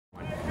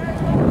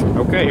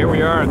Okay, here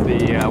we are at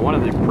the one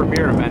of the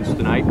premier events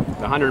tonight,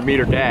 the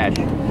 100-meter dash.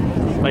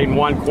 Lane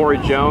 1, Corey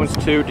Jones.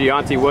 2,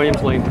 Deontay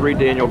Williams. Lane 3,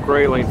 Daniel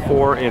Gray. Lane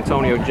 4,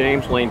 Antonio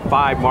James. Lane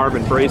 5,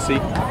 Marvin Bracey.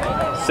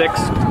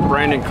 6,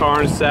 Brandon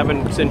Carnes.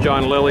 7, St.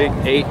 John Lilly.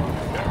 8,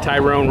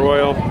 Tyrone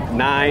Royal.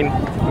 9,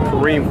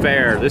 Kareem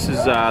Fair. This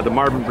is the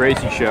Marvin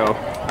Bracey show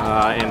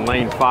in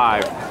lane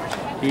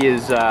 5. He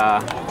is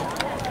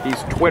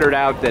he's twittered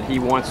out that he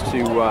wants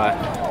to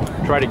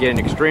try to get an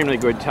extremely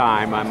good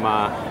time.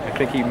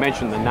 I think he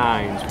mentioned the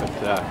 9s, but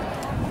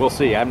we'll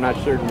see. I'm not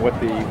certain what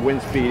the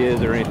wind speed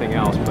is or anything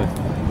else, but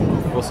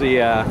we'll see.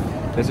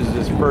 This is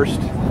his first.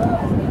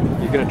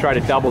 He's going to try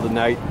to double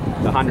tonight,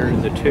 the 100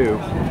 and the 2.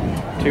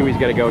 2 he's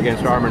got to go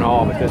against Armin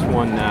Hall, but this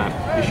one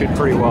he should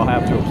pretty well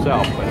have to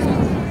himself, but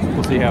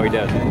we'll see how he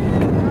does.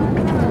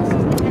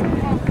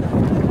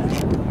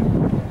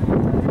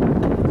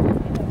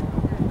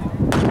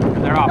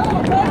 They're off.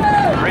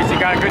 Bracey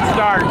got a good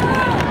start.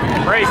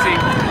 Bracey.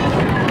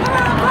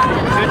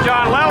 St.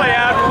 John Lilly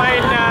out in lane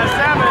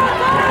 7.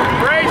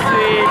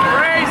 Bracey,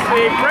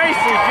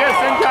 just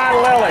St. John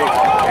Lilly.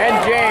 And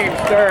James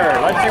third.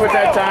 Let's see what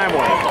that time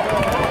was.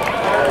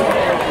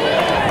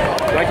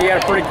 Like he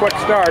had a pretty quick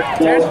start.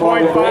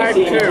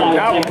 10.52.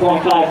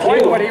 Not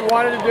quite what he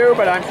wanted to do,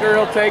 but I'm sure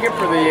he'll take it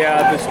for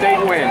the state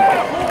win.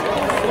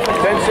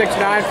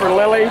 10.69 for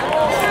Lilly.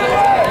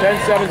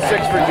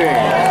 10.76 for James.